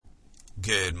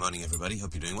Good morning, everybody.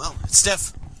 Hope you're doing well. It's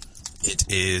Steph. It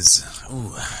is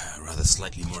a rather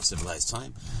slightly more civilized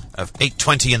time of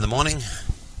 8:20 in the morning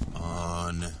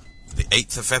on the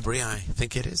 8th of February, I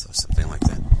think it is, or something like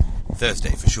that.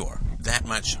 Thursday, for sure. That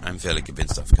much I'm fairly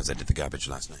convinced of, because I did the garbage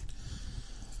last night.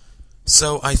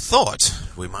 So I thought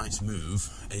we might move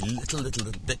a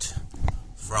little bit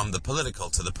from the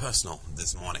political to the personal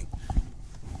this morning.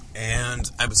 And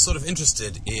I was sort of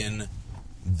interested in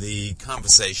the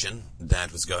conversation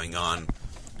that was going on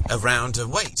around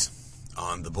weight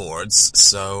on the boards,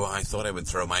 so I thought I would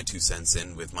throw my 2 cents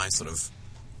in with my sort of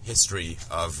history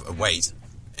of weight,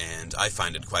 and I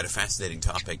find it quite a fascinating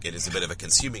topic. It is a bit of a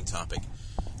consuming topic,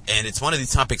 and it's one of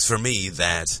these topics for me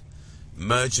that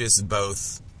merges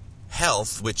both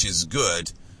health, which is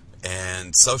good,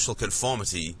 and social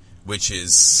conformity, which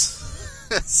is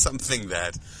something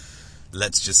that,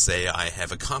 let's just say, I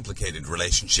have a complicated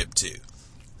relationship to.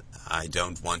 I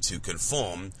don't want to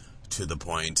conform to the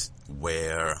point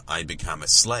where I become a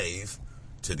slave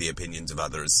to the opinions of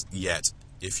others, yet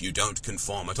if you don't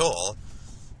conform at all,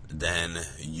 then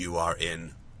you are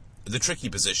in the tricky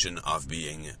position of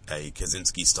being a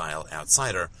Kaczynski-style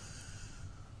outsider,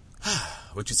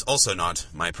 which is also not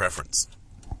my preference.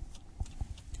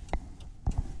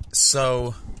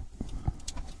 So,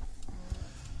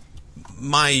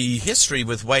 my history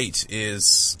with weight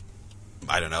is,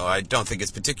 I don't know, I don't think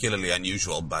it's particularly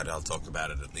unusual, but I'll talk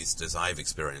about it at least as I've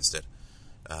experienced it.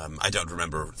 I don't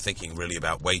remember thinking really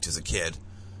about weight as a kid,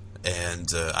 and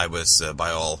I was, by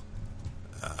all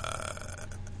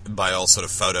sort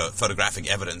of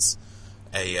photographic evidence,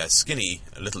 a skinny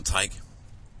little tyke.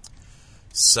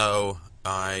 So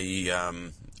I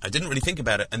didn't really think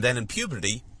about it, and then in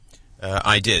puberty,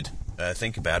 I did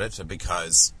think about it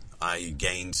because I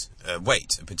gained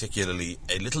weight, particularly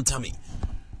a little tummy,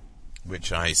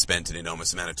 which I spent an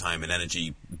enormous amount of time and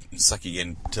energy sucking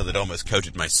in till it almost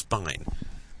coated my spine.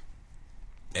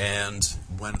 And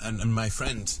my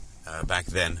friend back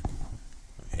then,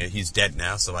 he's dead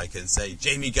now, so I can say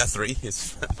Jamie Guthrie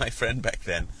is my friend back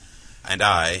then, and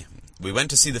we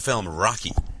went to see the film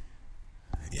Rocky.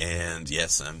 And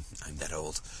yes, I'm that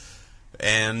old.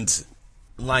 And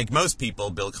like most people,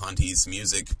 Bill Conti's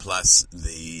music plus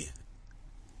the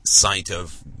sight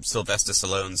of Sylvester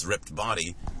Stallone's ripped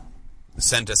body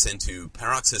sent us into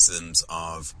paroxysms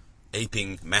of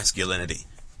aping masculinity,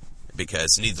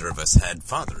 because neither of us had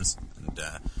fathers, and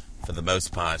for the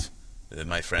most part,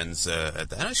 my friends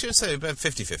and I should say about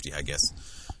 50-50, I guess,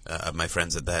 my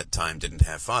friends at that time didn't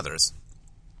have fathers,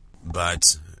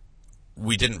 but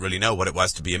we didn't really know what it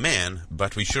was to be a man,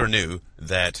 but we sure knew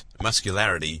that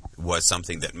muscularity was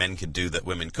something that men could do that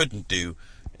women couldn't do,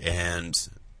 and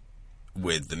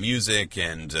with the music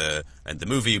and the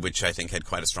movie, which I think had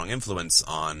quite a strong influence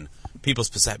on people's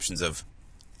perceptions of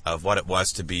what it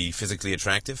was to be physically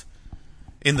attractive.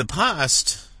 In the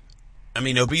past, I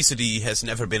mean, obesity has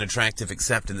never been attractive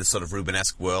except in this sort of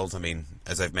Rubenesque world. I mean,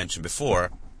 as I've mentioned before,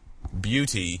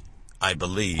 beauty, I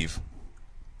believe,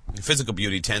 physical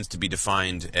beauty tends to be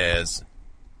defined as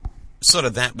sort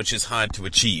of that which is hard to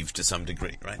achieve to some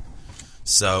degree, right?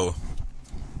 So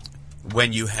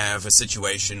when you have a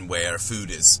situation where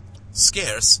food is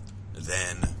scarce,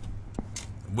 then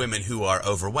women who are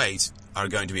overweight are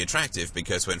going to be attractive,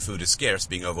 because when food is scarce,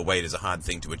 being overweight is a hard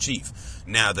thing to achieve.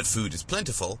 Now that food is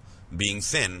plentiful, being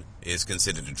thin is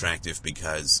considered attractive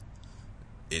because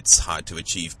it's hard to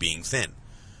achieve being thin.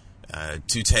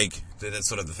 To take that's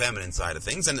sort of the feminine side of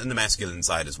things, and the masculine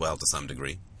side as well to some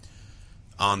degree.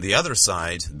 On the other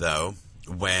side, though,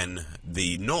 when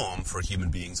the norm for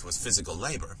human beings was physical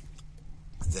labor,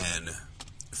 then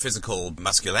physical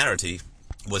muscularity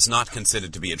was not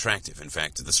considered to be attractive. In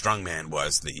fact, the strongman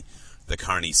was the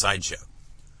carny sideshow.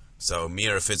 So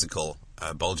mere physical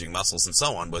bulging muscles and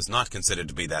so on was not considered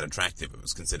to be that attractive. It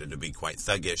was considered to be quite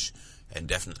thuggish and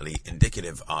definitely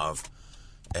indicative of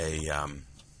a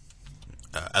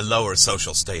lower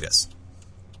social status.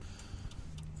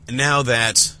 Now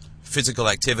that physical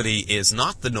activity is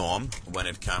not the norm when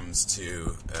it comes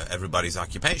to everybody's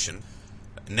occupation,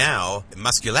 now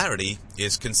muscularity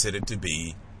is considered to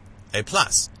be a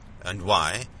plus. And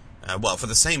why? Well, for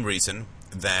the same reason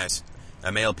that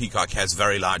a male peacock has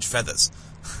very large feathers.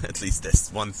 At least there's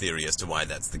one theory as to why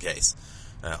that's the case,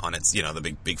 on its,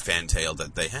 the big fantail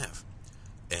that they have.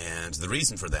 And the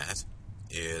reason for that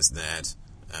is that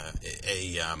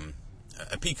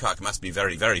a peacock must be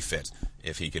very, very fit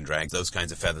if he can drag those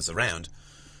kinds of feathers around.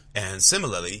 And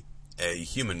similarly,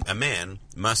 a man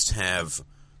must have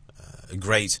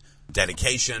great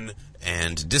dedication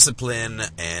and discipline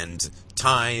and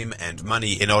time and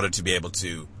money in order to be able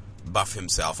to buff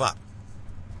himself up.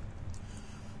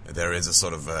 there is a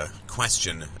sort of a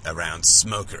question around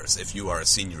smokers. If you are a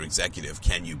senior executive,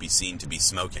 can you be seen to be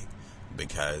smoking?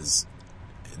 Because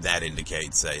that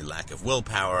indicates a lack of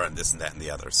willpower and this and that and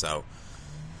the other. So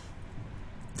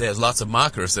there's lots of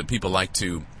markers that people like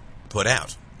to put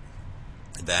out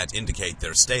that indicate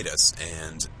their status,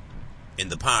 and in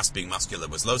the past, being muscular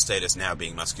was low status. Now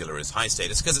being muscular is high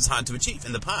status because it's hard to achieve.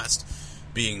 In the past,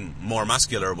 being more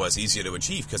muscular was easier to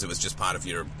achieve because it was just part of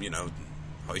your,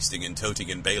 hoisting and toting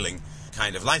and bailing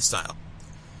kind of lifestyle.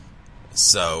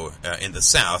 So in the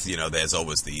South, there's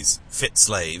always these fit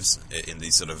slaves in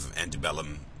these sort of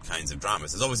antebellum kinds of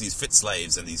dramas. There's always these fit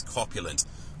slaves and these corpulent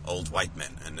old white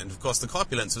men. And of course, the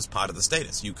corpulence was part of the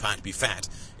status. You can't be fat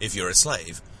if you're a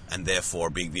slave, and therefore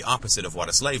being the opposite of what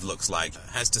a slave looks like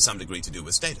has to some degree to do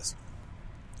with status.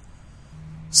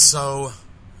 So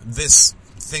this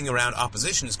thing around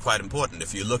opposition is quite important.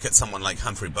 If you look at someone like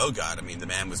Humphrey Bogart, the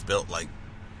man was built like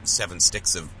 7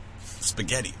 sticks of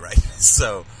spaghetti, right?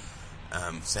 So,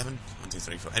 7? 1, 2,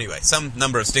 3, 4. Anyway, some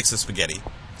number of sticks of spaghetti,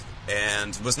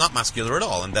 and was not muscular at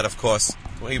all. And that, of course,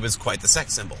 he was quite the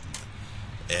sex symbol.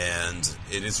 And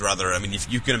it is rather,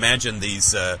 if you can imagine these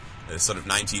sort of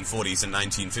 1940s and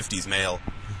 1950s male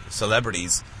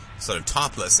celebrities sort of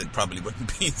topless, it probably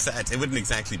wouldn't be that. It wouldn't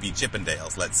exactly be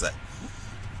Chippendales, let's say.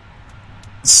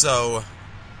 So,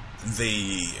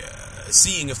 the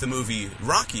seeing of the movie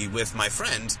Rocky with my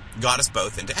friend got us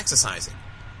both into exercising.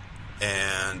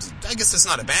 And I guess it's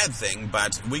not a bad thing,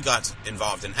 but we got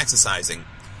involved in exercising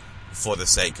for the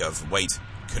sake of weight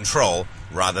control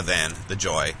rather than the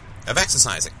joy of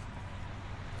exercising.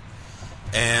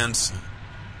 And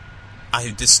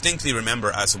I distinctly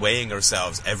remember us weighing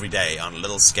ourselves every day on a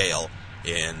little scale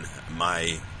in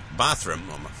my bathroom,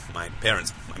 or my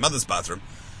mother's bathroom.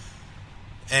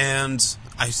 And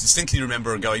I distinctly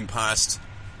remember going past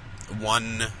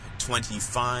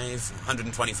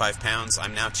 125 pounds.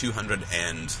 I'm now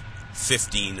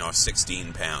 215 or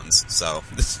 16 pounds. So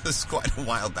this was quite a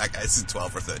while back. I was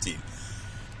 12 or 13.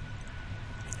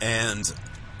 And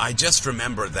I just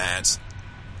remember that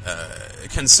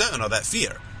concern or that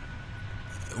fear.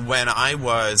 When I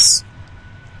was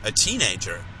a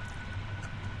teenager,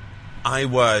 I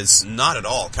was not at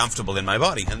all comfortable in my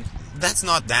body. And that's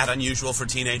not that unusual for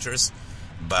teenagers.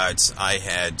 But I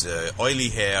had oily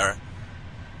hair,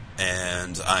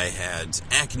 and I had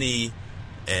acne,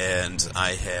 and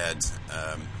I had,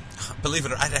 believe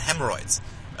it or not, I had hemorrhoids.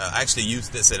 I actually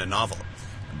used this in a novel.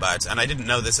 And I didn't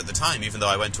know this at the time, even though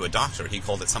I went to a doctor. He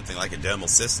called it something like a dermal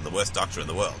cyst, the worst doctor in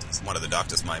the world. It's one of the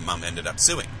doctors my mum ended up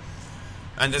suing.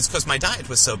 And it's because my diet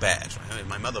was so bad.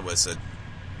 My mother was a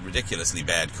ridiculously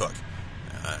bad cook.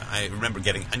 I remember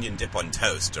getting onion dip on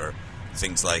toast, or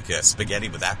things like spaghetti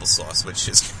with applesauce, which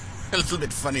is a little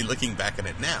bit funny looking back on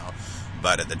it now,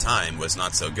 but at the time was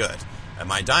not so good.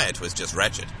 My diet was just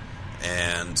wretched.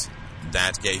 And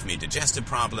that gave me digestive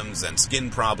problems and skin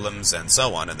problems and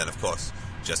so on. And then, of course,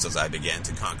 just as I began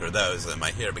to conquer those,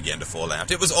 my hair began to fall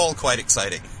out. It was all quite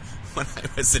exciting when I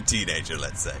was a teenager,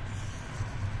 let's say.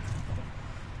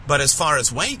 But as far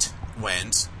as weight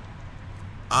went,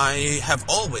 I have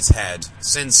always had,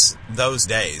 since those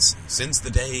days, since the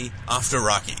day after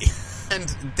Rocky,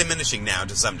 and diminishing now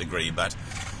to some degree, but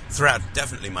throughout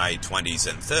definitely my 20s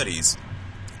and 30s,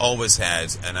 always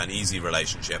had an uneasy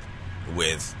relationship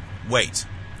with weight.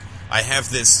 I have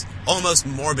this almost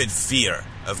morbid fear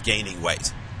of gaining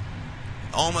weight.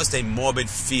 Almost a morbid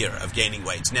fear of gaining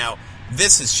weight. Now,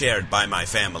 this is shared by my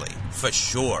family, for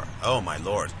sure. Oh, my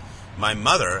Lord. My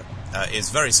mother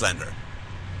is very slender.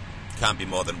 Can't be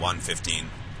more than 115,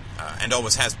 and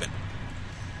always has been.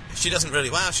 She doesn't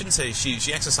really, I shouldn't say,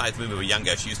 she exercised when we were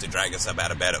younger. She used to drag us up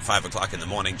out of bed at 5 o'clock in the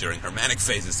morning during her manic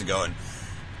phases to go and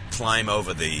climb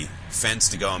over the fence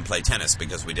to go and play tennis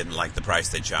because we didn't like the price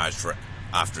they charged for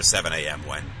after 7 a.m.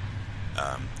 when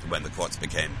the courts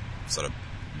became sort of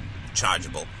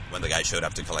chargeable, when the guy showed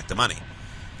up to collect the money.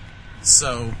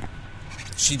 So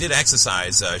she did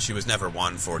exercise. She was never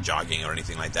one for jogging or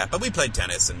anything like that, but we played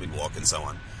tennis and we'd walk and so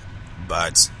on.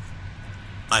 But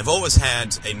I've always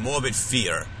had a morbid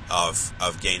fear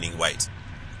of gaining weight.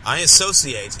 I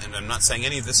associate, and I'm not saying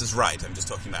any of this is right, I'm just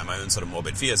talking about my own sort of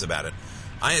morbid fears about it.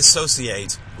 I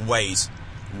associate weight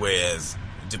with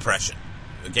depression,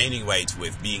 gaining weight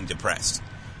with being depressed.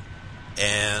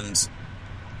 And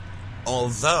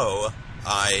although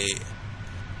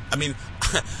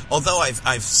although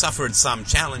I've suffered some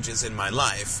challenges in my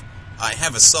life, I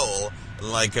have a soul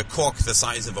like a cork the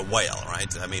size of a whale,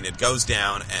 right? It goes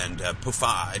down and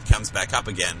poofa, it comes back up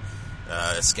again,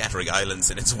 scattering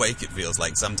islands in its wake, it feels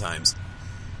like sometimes.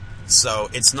 So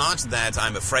it's not that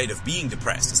I'm afraid of being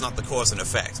depressed, it's not the cause and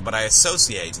effect, but I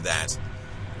associate that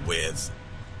with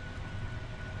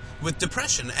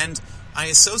depression, and I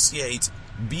associate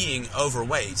being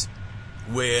overweight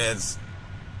with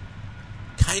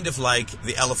kind of like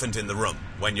the elephant in the room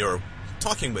when you're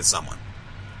talking with someone.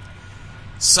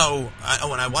 So,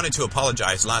 when I wanted to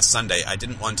apologize last Sunday, I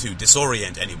didn't want to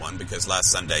disorient anyone, because last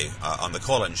Sunday on the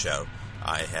call-in show,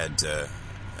 I had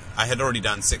already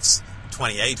done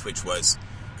 628, which was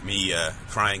me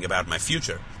crying about my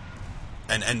future.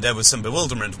 And there was some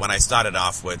bewilderment when I started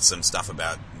off with some stuff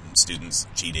about students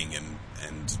cheating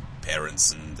and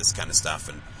parents and this kind of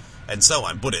stuff and so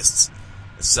on, Buddhists.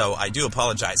 So I do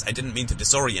apologize. I didn't mean to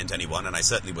disorient anyone, and I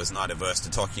certainly was not averse to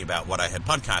talking about what I had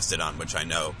podcasted on, which I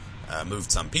know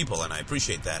moved some people, and I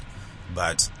appreciate that.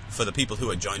 But for the people who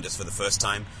had joined us for the first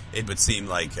time, it would seem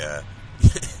like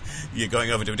you're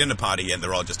going over to a dinner party and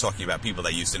they're all just talking about people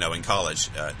they used to know in college,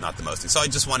 not the most. So I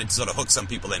just wanted to sort of hook some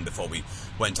people in before we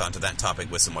went on to that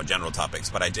topic with some more general topics,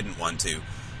 but I didn't want to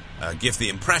give the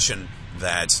impression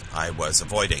that I was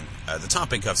avoiding the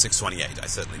topic of 628. I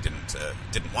certainly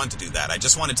didn't want to do that. I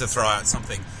just wanted to throw out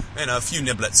something, a few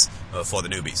niblets for the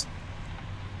newbies.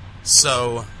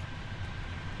 So,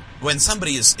 when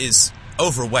somebody is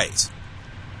overweight,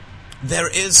 there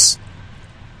is,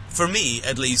 for me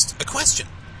at least, a question.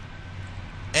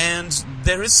 And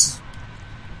there is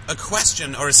a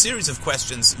question, or a series of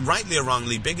questions, rightly or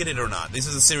wrongly, bigoted or not. This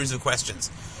is a series of questions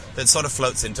that sort of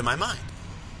floats into my mind.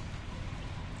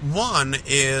 One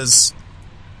is,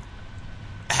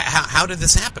 how did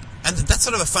this happen? And that's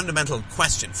sort of a fundamental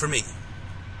question for me.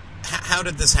 How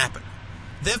did this happen?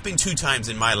 There have been 2 times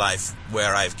in my life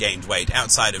where I've gained weight,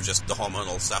 outside of just the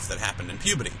hormonal stuff that happened in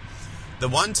puberty. The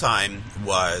one time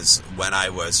was when I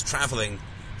was traveling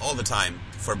all the time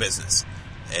for business.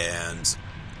 And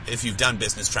if you've done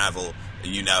business travel,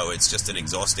 you know it's just an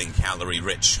exhausting,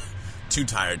 calorie-rich, too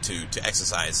tired to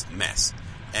exercise mess.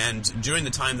 And during the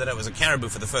time that I was a caribou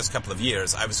for the first couple of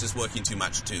years, I was just working too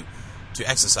much to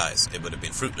exercise. It would have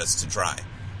been fruitless to try.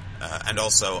 And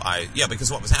also,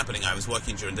 because what was happening, I was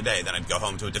working during the day, then I'd go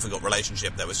home to a difficult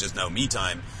relationship, there was just no me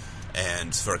time,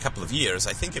 and for a couple of years,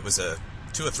 I think it was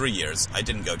 2 or 3 years, I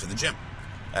didn't go to the gym,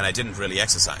 and I didn't really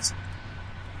exercise.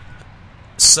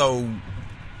 So,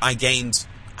 I gained,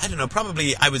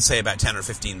 probably, I would say about 10 or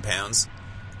 15 pounds,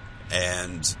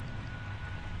 and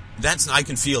I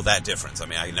can feel that difference. I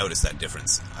mean, I notice that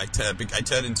difference. I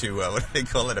turn into, what do they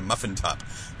call it, a muffin top,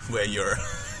 where your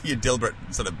Dilbert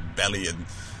sort of belly and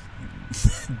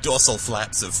dorsal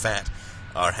flaps of fat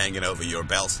are hanging over your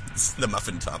belt. The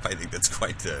muffin top, I think that's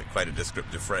quite a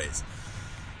descriptive phrase.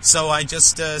 So I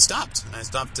just stopped. I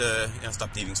stopped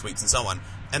eating sweets and so on.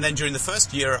 And then during the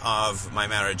first year of my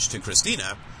marriage to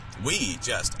Christina, we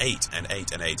just ate and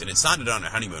ate and ate. And it started on our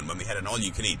honeymoon when we had an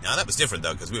all-you-can-eat. Now, that was different,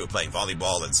 though, because we were playing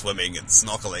volleyball and swimming and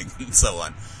snorkeling and so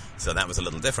on. So that was a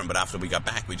little different. But after we got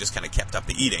back, we just kind of kept up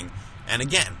the eating. And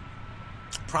again,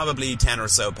 probably 10 or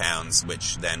so pounds,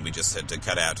 which then we just had to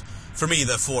cut out. For me,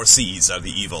 the 4 C's are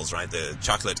the evils, right? The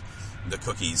chocolate, the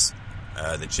cookies,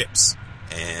 the chips,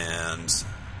 and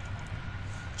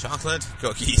chocolate,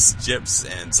 cookies, chips,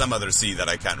 and some other C that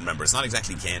I can't remember. It's not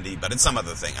exactly candy, but it's some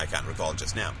other thing I can't recall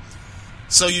just now.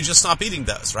 So you just stop eating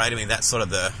those, right? I mean, that's sort of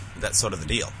the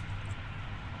deal.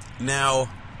 Now,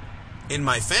 in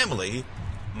my family,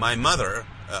 my mother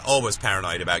always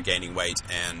paranoid about gaining weight,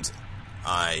 and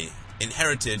I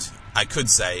inherited, I could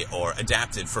say, or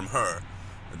adapted from her,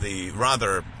 the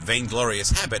rather vainglorious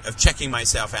habit of checking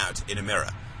myself out in a mirror.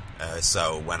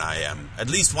 So when I am, at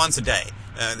least once a day,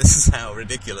 this is how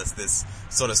ridiculous this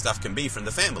sort of stuff can be from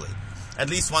the family. At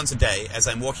least once a day, as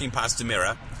I'm walking past a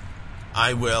mirror,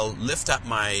 I will lift up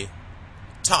my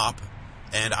top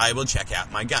and I will check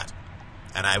out my gut.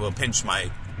 And I will pinch my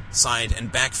side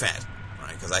and back fat,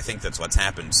 right? Because I think that's what's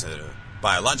happened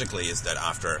biologically, is that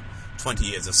after 20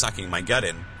 years of sucking my gut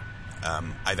in,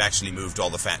 I've actually moved all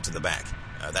the fat to the back.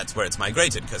 That's where it's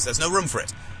migrated, because there's no room for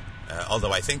it.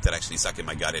 Although I think that actually sucking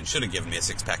my gut in should have given me a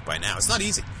six-pack by now. It's not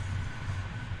easy.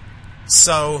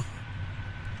 So,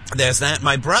 there's that.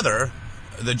 My brother,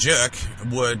 the jerk,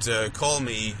 would call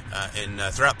me,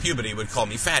 throughout puberty, would call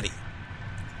me fatty.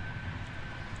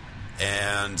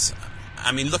 And,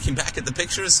 I mean, looking back at the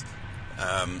pictures,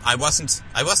 I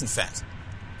wasn't fat.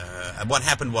 What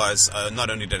happened was, not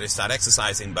only did I start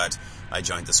exercising, but I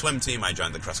joined the swim team, I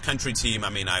joined the cross-country team. I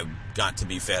mean, I got to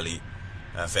be fairly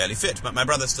fit, but my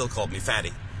brother still called me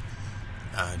fatty.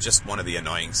 Just one of the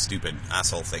annoying, stupid,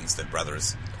 asshole things that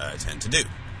brothers tend to do.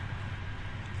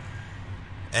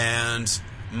 And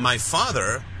my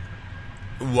father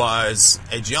was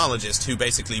a geologist who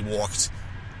basically walked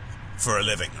for a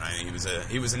living, right?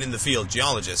 He was an in-the-field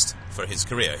geologist for his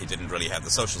career. He didn't really have the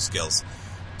social skills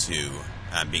to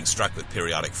being struck with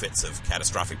periodic fits of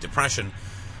catastrophic depression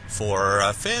for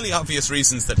fairly obvious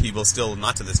reasons that he will still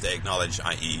not to this day acknowledge,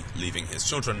 i.e. leaving his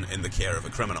children in the care of a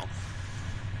criminal.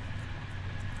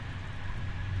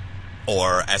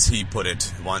 Or, as he put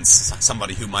it once,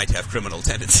 somebody who might have criminal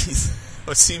tendencies,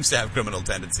 or seems to have criminal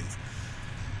tendencies.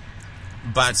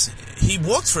 But he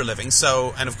worked for a living,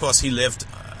 and of course he lived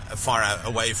far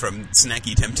away from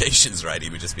snacky temptations, right? He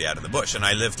would just be out in the bush. And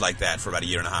I lived like that for about a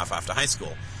year and a half after high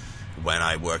school, when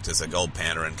I worked as a gold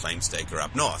panner and claim staker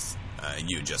up north.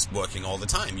 You just working all the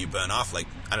time. You burn off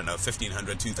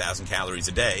 1,500, 2,000 calories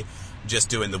a day just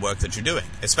doing the work that you're doing.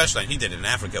 Especially, he did it in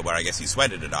Africa, where I guess he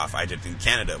sweated it off. I did it in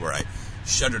Canada, where I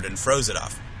shuddered and froze it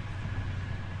off.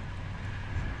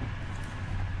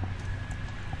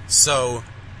 So,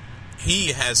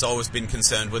 he has always been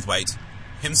concerned with weight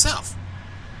himself.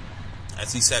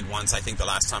 As he said once, I think the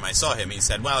last time I saw him, he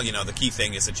said, well, the key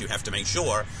thing is that you have to make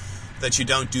sure that you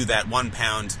don't do that 1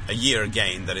 pound a year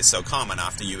gain that is so common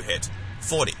after you hit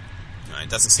 40. It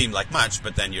doesn't seem like much,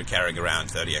 but then you're carrying around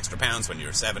 30 extra pounds when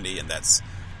you're 70, and that's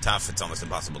tough. It's almost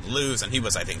impossible to lose. And he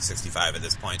was, I think, 65 at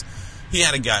this point. He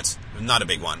had a gut, not a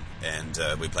big one, and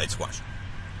we played squash.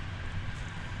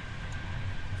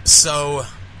 So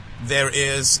there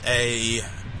is a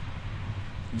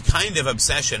kind of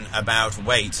obsession about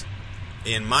weight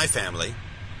in my family,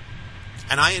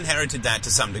 and I inherited that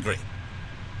to some degree.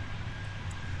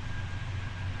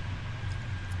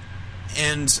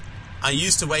 And I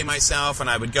used to weigh myself, and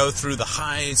I would go through the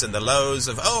highs and the lows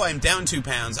of, oh, I'm down 2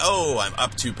 pounds, oh, I'm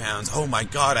up 2 pounds, oh my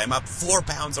God, I'm up 4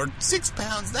 pounds or 6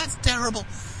 pounds, that's terrible.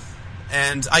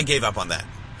 And I gave up on that.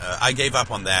 I gave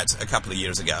up on that a couple of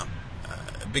years ago,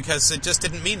 because it just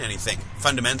didn't mean anything,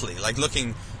 fundamentally. Like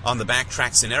looking on the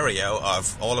backtrack scenario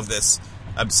of all of this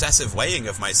obsessive weighing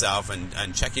of myself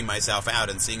and checking myself out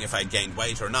and seeing if I gained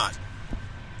weight or not.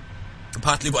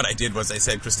 Partly what I did was I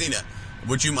said, Christina,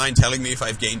 would you mind telling me if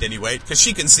I've gained any weight? Because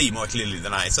she can see more clearly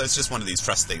than I, so it's just one of these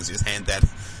trust things. You just hand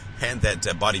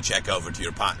that body check over to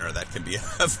your partner. That can be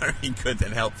a very good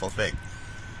and helpful thing.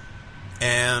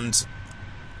 And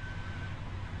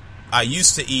I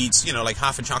used to eat, like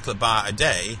half a chocolate bar a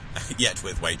day, yet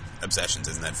with weight obsessions,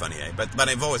 isn't that funny, eh? But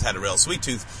I've always had a real sweet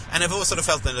tooth, and I've always sort of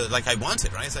felt that, like I want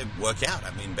it, right? As I work out.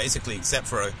 I mean, basically, except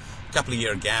for a couple of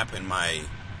year gap in my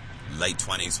late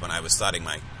 20s when I was starting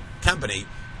my company,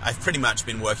 I've pretty much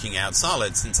been working out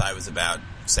solid since I was about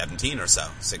 17 or so,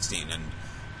 16, and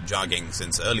jogging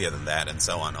since earlier than that, and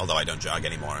so on, although I don't jog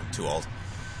anymore, I'm too old.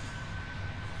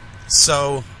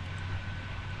 So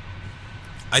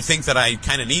I think that I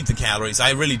kind of need the calories.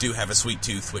 I really do have a sweet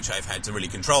tooth, which I've had to really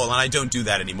control, and I don't do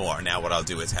that anymore. Now what I'll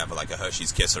do is have a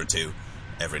Hershey's Kiss or two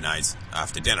every night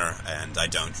after dinner, and I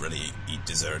don't really eat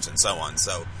dessert and so on.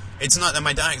 So it's not that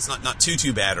my diet's not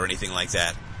too bad or anything like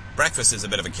that. Breakfast is a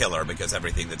bit of a killer because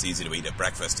everything that's easy to eat at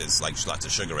breakfast is like lots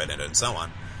of sugar in it and so on.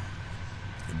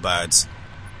 But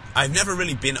I've never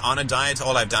really been on a diet.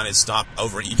 All I've done is stop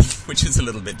overeating, which is a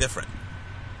little bit different.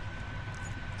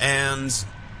 And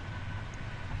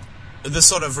the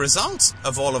sort of result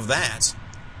of all of that,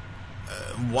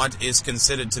 what is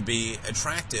considered to be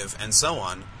attractive and so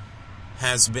on,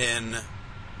 has been,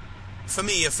 for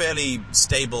me, a fairly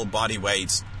stable body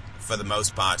weight for the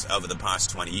most part over the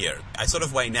past 20 years. I sort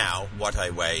of weigh now what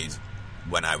I weighed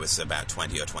when I was about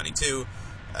 20 or 22.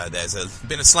 There's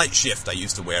been a slight shift. I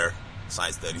used to wear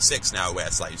size 36, now I wear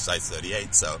size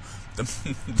 38, so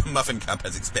the muffin cup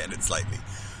has expanded slightly.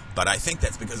 But I think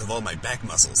that's because of all my back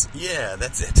muscles. Yeah,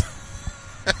 that's it.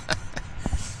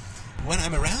 When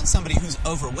I'm around somebody who's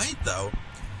overweight, though,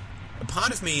 a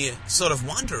part of me sort of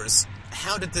wonders,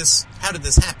 how did this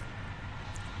happen?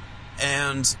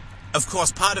 And of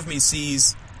course, part of me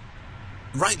sees,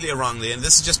 rightly or wrongly, and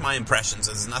this is just my impressions,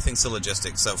 there's nothing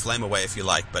syllogistic, so flame away if you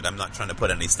like, but I'm not trying to put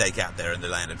any stake out there in the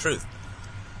land of truth.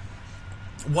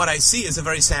 What I see is a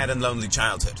very sad and lonely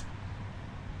childhood.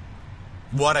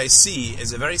 What I see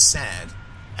is a very sad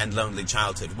and lonely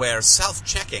childhood, where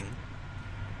self-checking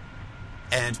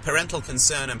and parental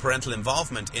concern and parental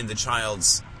involvement in the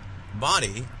child's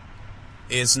body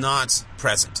is not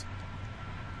present.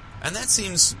 And that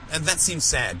seems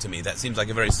sad to me. That seems like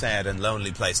a very sad and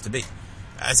lonely place to be.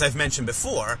 As I've mentioned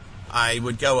before, I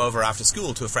would go over after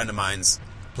school to a friend of mine's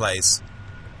place,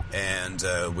 and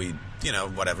we'd,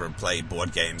 play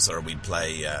board games, or we'd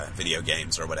play video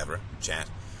games or whatever, chat.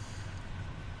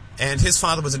 And his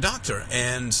father was a doctor,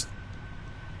 and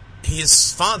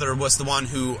his father was the one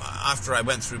who, after I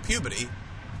went through puberty,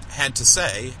 had to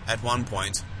say at one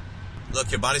point, look,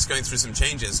 your body's going through some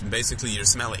changes, and basically you're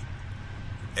smelly.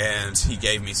 And he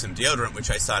gave me some deodorant, which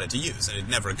I started to use, and it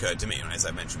never occurred to me. And as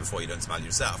I mentioned before, you don't smell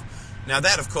yourself. Now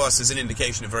that, of course, is an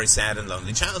indication of very sad and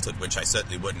lonely childhood, which I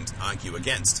certainly wouldn't argue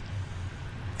against.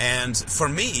 And for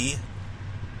me,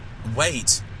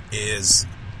 weight is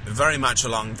very much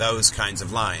along those kinds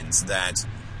of lines, that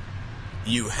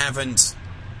you haven't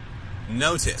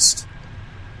noticed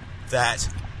that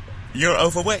you're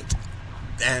overweight,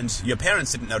 and your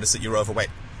parents didn't notice that you were overweight,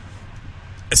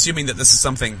 assuming that this is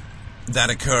something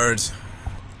that occurred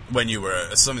when you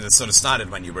were, something that sort of started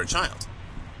when you were a child.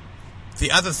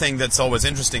 The other thing that's always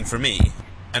interesting for me,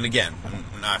 and again,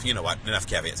 you know what, enough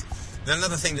caveats. Then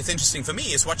another thing that's interesting for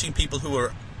me is watching people who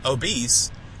are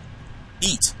obese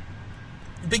eat.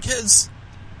 Because,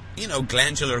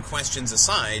 glandular questions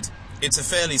aside, it's a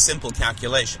fairly simple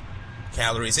calculation.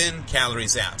 Calories in,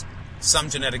 calories out. Some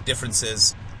genetic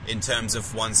differences in terms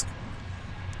of one's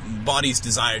body's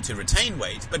desire to retain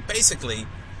weight, but basically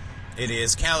it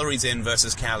is calories in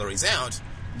versus calories out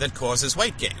that causes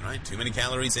weight gain, right? Too many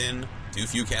calories in, too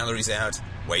few calories out,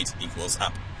 weight equals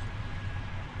up.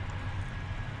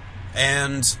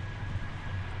 And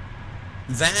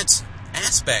that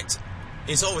aspect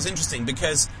is always interesting,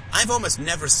 because I've almost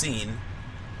never seen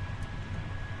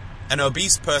an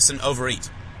obese person overeat.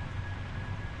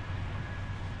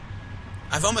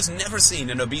 I've almost never seen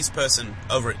an obese person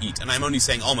overeat, and I'm only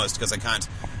saying almost because I can't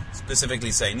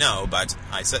specifically say no, but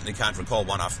I certainly can't recall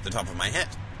one off the top of my head.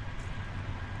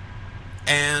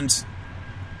 And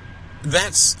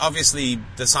that's obviously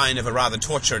the sign of a rather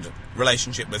tortured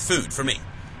relationship with food for me,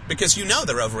 because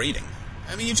they're overeating.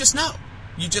 I mean, you just know.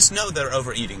 You just know they're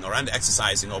overeating or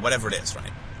under-exercising or whatever it is,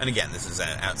 right? And again, this is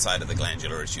outside of the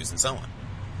glandular issues and so on.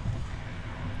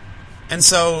 And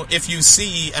so, if you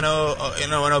see an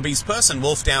obese person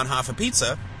wolf down half a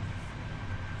pizza,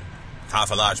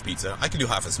 half a large pizza, I can do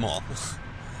half a small,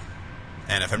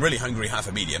 and if I'm really hungry, half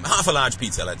a medium, half a large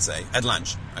pizza, let's say, at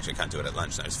lunch. Actually, I can't do it at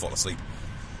lunch, I just fall asleep.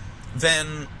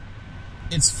 Then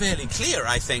it's fairly clear,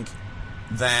 I think,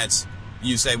 that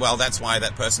you say, well, that's why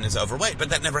that person is overweight. But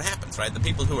that never happens, right? The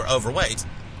people who are overweight,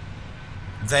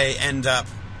 they end up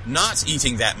not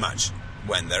eating that much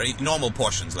when they're eating normal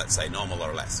portions, let's say, normal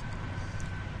or less.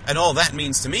 And all that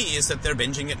means to me is that they're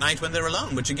binging at night when they're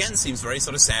alone, which again seems very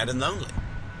sort of sad and lonely.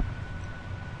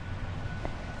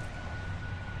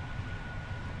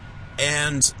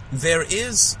 And there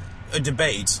is a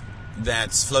debate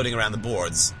that's floating around the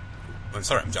boards. I'm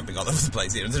sorry, I'm jumping all over the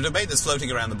place here. There's a debate that's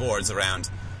floating around the boards around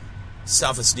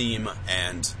self-esteem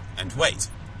and weight.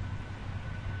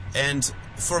 And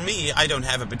for me, I don't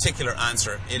have a particular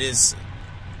answer. It is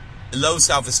low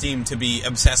self-esteem to be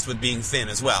obsessed with being thin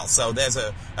as well. So there's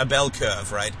a bell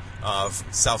curve, right, of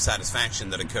self-satisfaction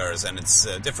that occurs, and it's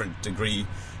a different degree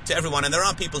to everyone. And there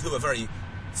are people who are very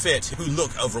fit who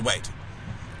look overweight.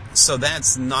 So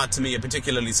that's not, to me, a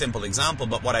particularly simple example,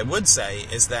 but what I would say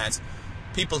is that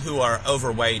people who are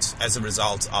overweight as a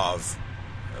result of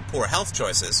poor health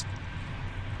choices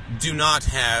do not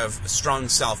have strong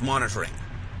self-monitoring.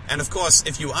 And of course,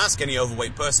 if you ask any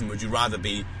overweight person, would you rather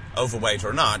be overweight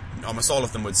or not, almost all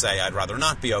of them would say, I'd rather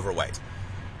not be overweight.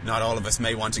 Not all of us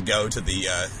may want to go to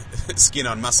the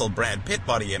skin-on-muscle Brad Pitt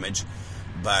body image,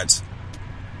 but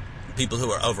people who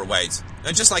are overweight,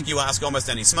 just like you ask almost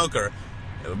any smoker,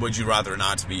 would you rather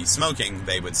not be smoking,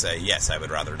 they would say, yes, I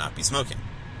would rather not be smoking.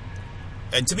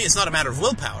 And to me, it's not a matter of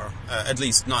willpower, at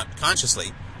least not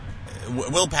consciously.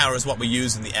 Willpower is what we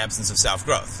use in the absence of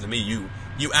self-growth. To me, you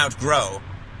outgrow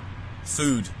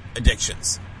food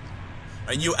addictions.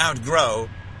 You outgrow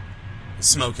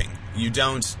smoking. You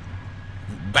don't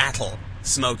battle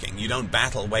smoking. You don't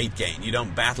battle weight gain. You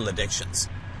don't battle addictions.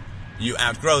 You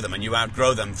outgrow them, and you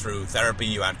outgrow them through therapy.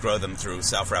 You outgrow them through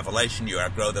self-revelation. You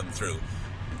outgrow them through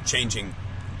changing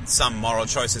some moral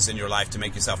choices in your life to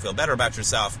make yourself feel better about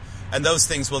yourself, and those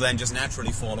things will then just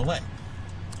naturally fall away.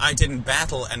 I didn't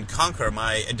battle and conquer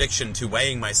my addiction to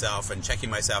weighing myself and checking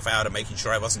myself out and making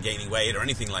sure I wasn't gaining weight or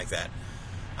anything like that.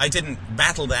 I didn't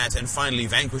battle that and finally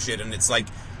vanquish it, and it's like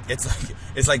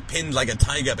pinned like a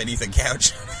tiger beneath a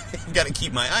couch. I've got to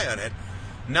keep my eye on it.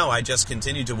 No, I just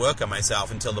continued to work on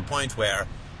myself until the point where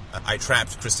I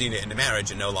trapped Christina into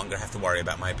marriage and no longer have to worry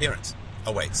about my appearance.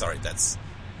 Oh wait, sorry, that's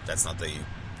not the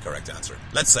correct answer.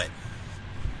 Let's say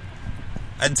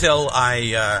until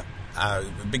I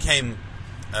became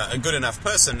a good enough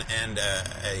person and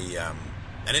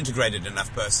an integrated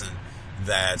enough person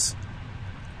that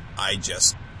I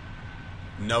just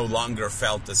no longer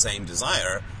felt the same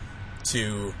desire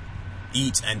to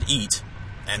eat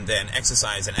and then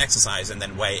exercise and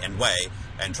then weigh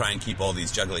and try and keep all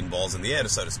these juggling balls in the air,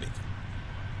 so to speak.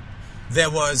 There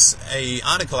was an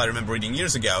article I remember reading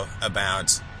years ago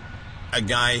about a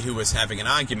guy who was having an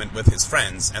argument with his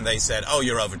friends, and they said, "Oh,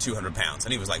 you're over 200 pounds,"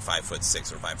 and he was like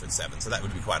 5'6" or 5'7", so that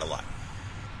would be quite a lot.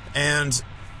 And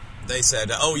they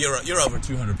said, "Oh, you're over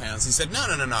 200 pounds." He said, "No,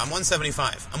 I'm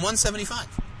 175. I'm 175.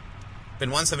 Been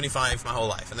 175 my whole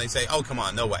life." And they say, "Oh, come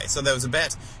on, no way." So there was a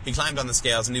bet. He climbed on the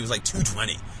scales, and he was like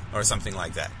 220 or something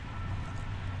like that.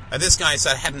 This guy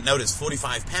said, hadn't noticed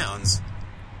 45 pounds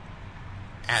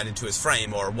added to his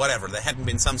frame or whatever. There hadn't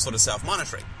been some sort of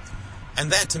self-monitoring.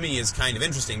 And that, to me, is kind of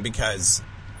interesting because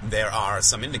there are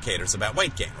some indicators about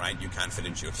weight gain, right? You can't fit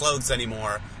into your clothes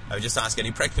anymore. I would just ask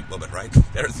any pregnant woman, right?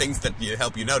 There are things that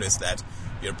help you notice that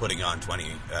you're putting on 20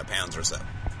 pounds or so.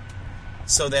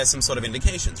 So there's some sort of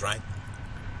indications, right?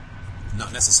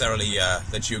 Not necessarily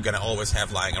that you're going to always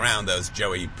have lying around those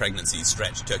Joey pregnancy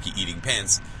stretch turkey-eating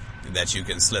pants that you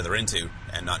can slither into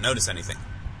and not notice anything.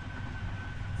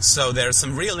 So there's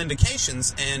some real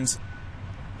indications, and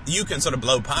you can sort of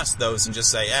blow past those and just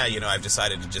say, I've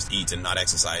decided to just eat and not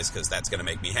exercise because that's going to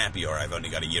make me happy, or I've only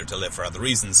got a year to live for other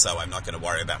reasons, so I'm not going to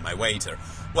worry about my weight, or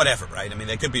whatever, right? I mean,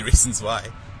 there could be reasons why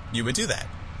you would do that.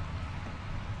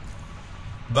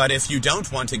 But if you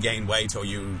don't want to gain weight, or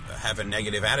you have a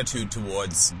negative attitude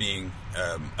towards being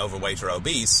overweight or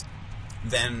obese,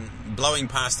 then blowing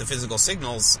past the physical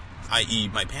signals, i.e.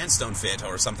 my pants don't fit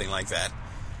or something like that,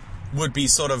 would be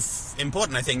sort of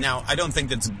important, I think. Now, I don't think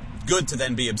that's good to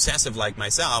then be obsessive like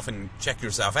myself and check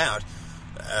yourself out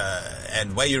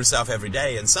and weigh yourself every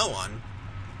day and so on.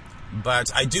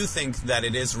 But I do think that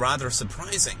it is rather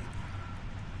surprising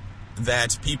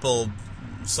that people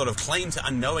sort of claim to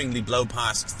unknowingly blow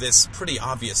past this pretty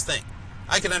obvious thing.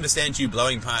 I can understand you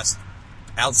blowing past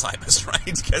Alzheimer's, right?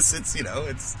 Because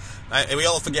we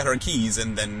all forget our keys,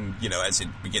 and then, as it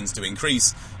begins to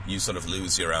increase, you sort of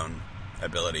lose your own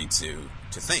ability to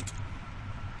think.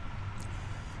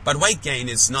 But weight gain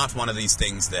is not one of these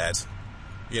things that,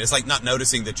 it's like not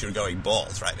noticing that you're going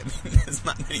bald, right? I mean, there's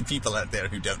not many people out there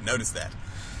who don't notice that.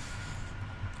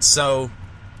 So,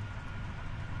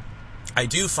 I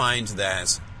do find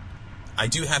that I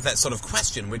do have that sort of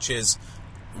question, which is,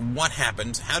 what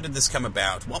happened? How did this come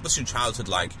about? What was your childhood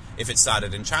like? If it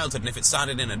started in childhood, and if it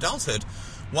started in adulthood,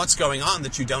 what's going on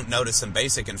that you don't notice some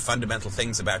basic and fundamental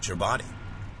things about your body?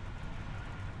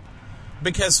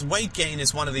 Because weight gain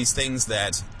is one of these things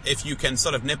that, if you can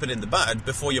sort of nip it in the bud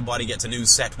before your body gets a new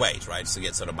set weight, right, to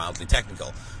get sort of mildly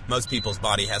technical, most people's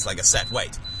body has like a set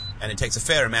weight, and it takes a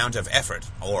fair amount of effort,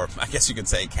 or I guess you could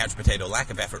say couch potato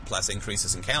lack of effort plus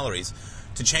increases in calories,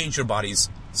 to change your body's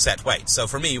set weight. So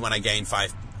for me, when I gained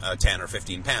 10 or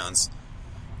 15 pounds,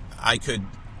 I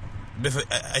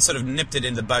sort of nipped it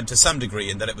in the bud to some degree,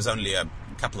 in that it was only a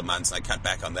couple of months. I cut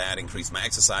back on that, increased my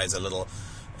exercise a little,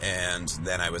 and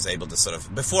then I was able to sort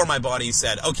of, before my body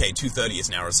said, okay, 230 is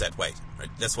now our set weight, right?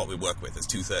 That's what we work with, is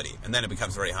 230. And then it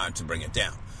becomes very hard to bring it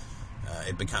down.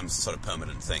 It becomes a sort of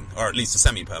permanent thing, or at least a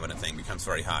semi-permanent thing. It becomes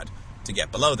very hard to get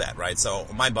below that, right? So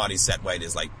my body's set weight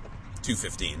is like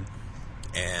 215,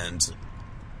 and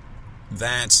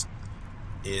that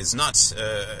is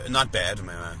not bad.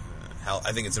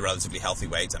 I think it's a relatively healthy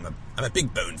weight. I'm a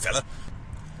big boned fella.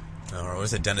 Or what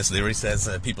is it Dennis Leary says?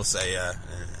 People say,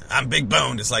 I'm big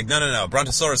boned. It's like, no.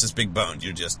 Brontosaurus is big boned.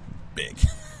 You're just big.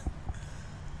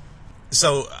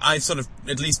 So I've sort of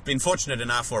at least been fortunate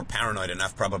enough, or paranoid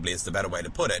enough probably is the better way to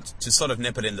put it, to sort of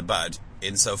nip it in the bud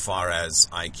insofar as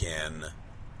I can,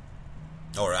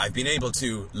 or I've been able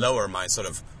to lower my sort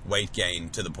of weight gain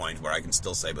to the point where I can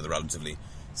still stay with a relatively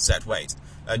set weight.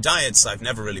 Diets, I've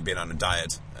never really been on a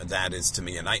diet. That is, to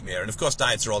me, a nightmare. And of course,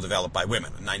 diets are all developed by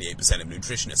women. 98% of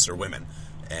nutritionists are women.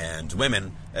 And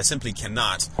women simply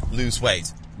cannot lose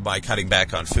weight by cutting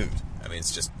back on food. I mean,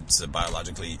 it's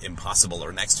biologically impossible,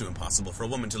 or next to impossible, for a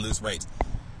woman to lose weight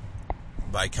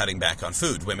by cutting back on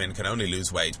food. Women can only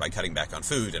lose weight by cutting back on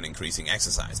food and increasing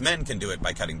exercise. Men can do it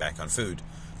by cutting back on food,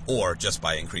 or just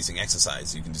by increasing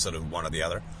exercise. You can do sort of one or the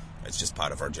other. It's just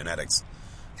part of our genetics.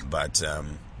 But,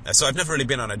 so I've never really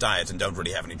been on a diet and don't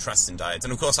really have any trust in diets.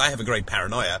 And of course, I have a great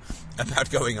paranoia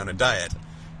about going on a diet,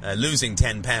 losing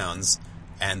 10 pounds,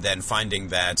 and then finding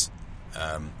that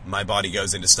my body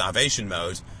goes into starvation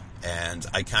mode, and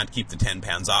I can't keep the 10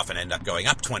 pounds off and end up going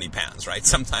up 20 pounds, right?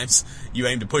 Sometimes you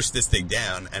aim to push this thing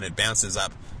down, and it bounces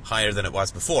up higher than it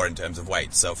was before in terms of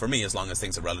weight. So for me, as long as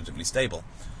things are relatively stable,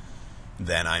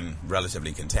 then I'm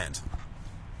relatively content.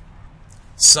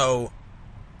 So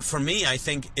for me, I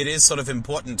think it is sort of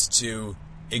important to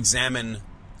examine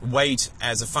weight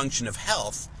as a function of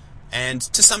health, and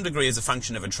to some degree as a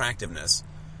function of attractiveness,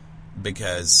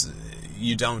 because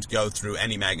you don't go through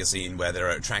any magazine where there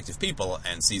are attractive people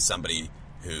and see somebody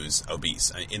who's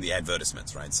obese in the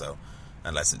advertisements, right? So,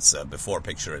 unless it's a before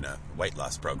picture in a weight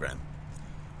loss program.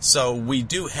 So we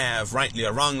do have, rightly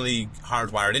or wrongly,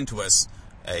 hardwired into us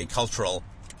a cultural,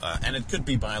 and it could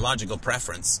be biological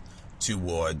preference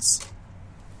towards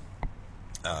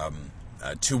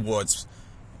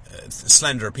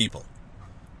slender people,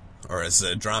 or as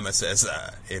drama says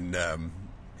in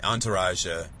Entourage,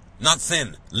 not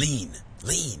thin, lean.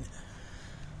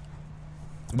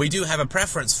 We do have a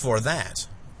preference for that.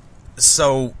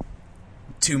 So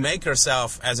to make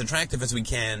ourselves as attractive as we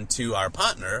can to our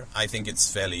partner, I think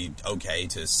it's fairly okay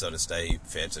to sort of stay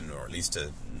fit, or at least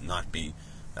to not be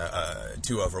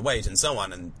too overweight and so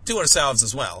on. And to ourselves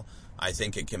as well, I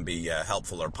think it can be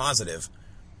helpful or positive.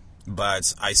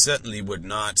 But I certainly would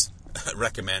not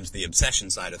recommend the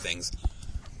obsession side of things,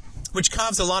 which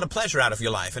carves a lot of pleasure out of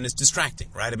your life and is distracting,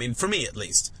 right? I mean, for me at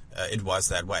least, it was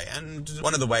that way. And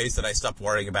one of the ways that I stopped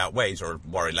worrying about weight, or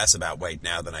worry less about weight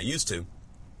now than I used to,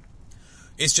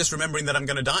 is just remembering that I'm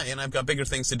going to die, and I've got bigger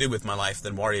things to do with my life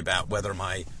than worry about whether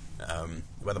my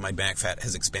back fat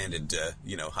has expanded,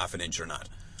 half an inch or not.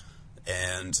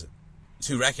 And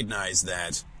to recognize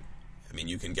that, I mean,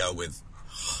 you can go with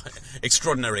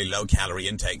extraordinarily low-calorie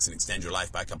intakes and extend your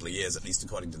life by a couple of years, at least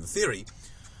according to the theory,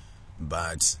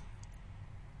 but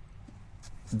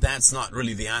that's not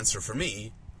really the answer for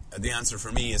me. The answer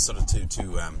for me is sort of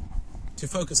to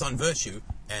focus on virtue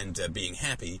and being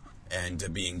happy and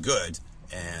being good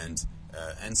and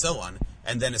so on,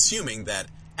 and then assuming that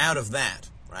out of that,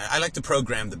 right? I like to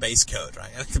program the base code, right?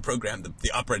 I like to program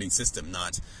the operating system,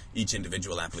 not each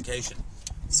individual application.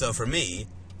 So for me,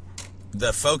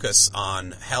 the focus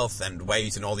on health and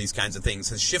weight and all these kinds of things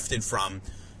has shifted from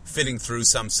fitting through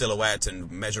some silhouette and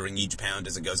measuring each pound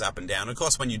as it goes up and down. Of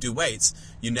course, when you do weights,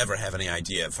 you never have any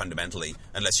idea fundamentally,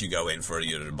 unless you go in for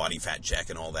your body fat check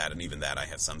and all that, and even that I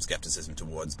have some skepticism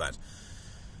towards, but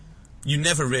you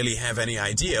never really have any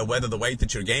idea whether the weight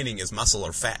that you're gaining is muscle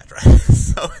or fat, right?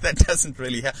 So that doesn't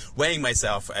really help. Weighing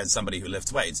myself as somebody who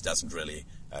lifts weights doesn't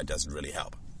really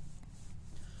help.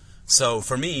 So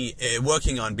for me,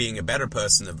 working on being a better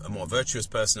person, a more virtuous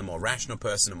person, a more rational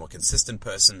person, a more consistent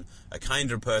person, a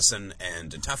kinder person,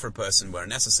 and a tougher person where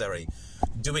necessary,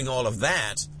 doing all of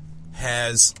that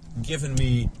has given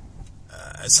me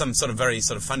some sort of very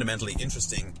sort of fundamentally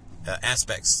interesting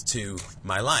aspects to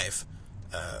my life,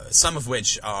 some of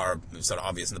which are sort of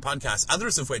obvious in the podcast,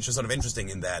 others of which are sort of interesting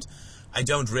in that I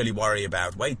don't really worry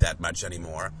about weight that much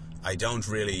anymore. I don't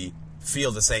really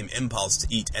feel the same impulse to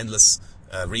eat endless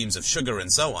reams of sugar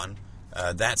and so on.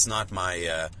 That's not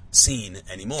my scene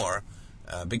anymore,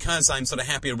 because I'm sort of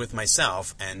happier with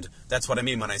myself, and that's what I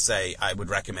mean when I say I would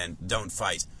recommend don't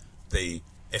fight the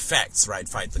effects, right?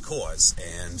 Fight the cause,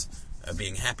 and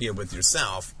being happier with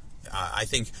yourself, I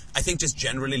think just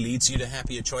generally leads you to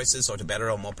happier choices, or to better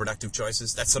or more productive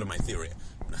choices. That's sort of my theory.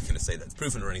 I'm not going to say that's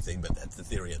proven or anything, but that's the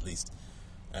theory at least.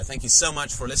 Thank you so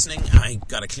much for listening. I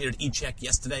got a cleared e-check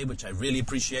yesterday, which I really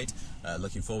appreciate.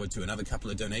 Looking forward to another couple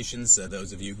of donations.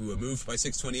 Those of you who were moved by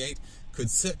 628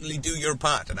 could certainly do your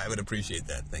part, and I would appreciate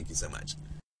that. Thank you so much.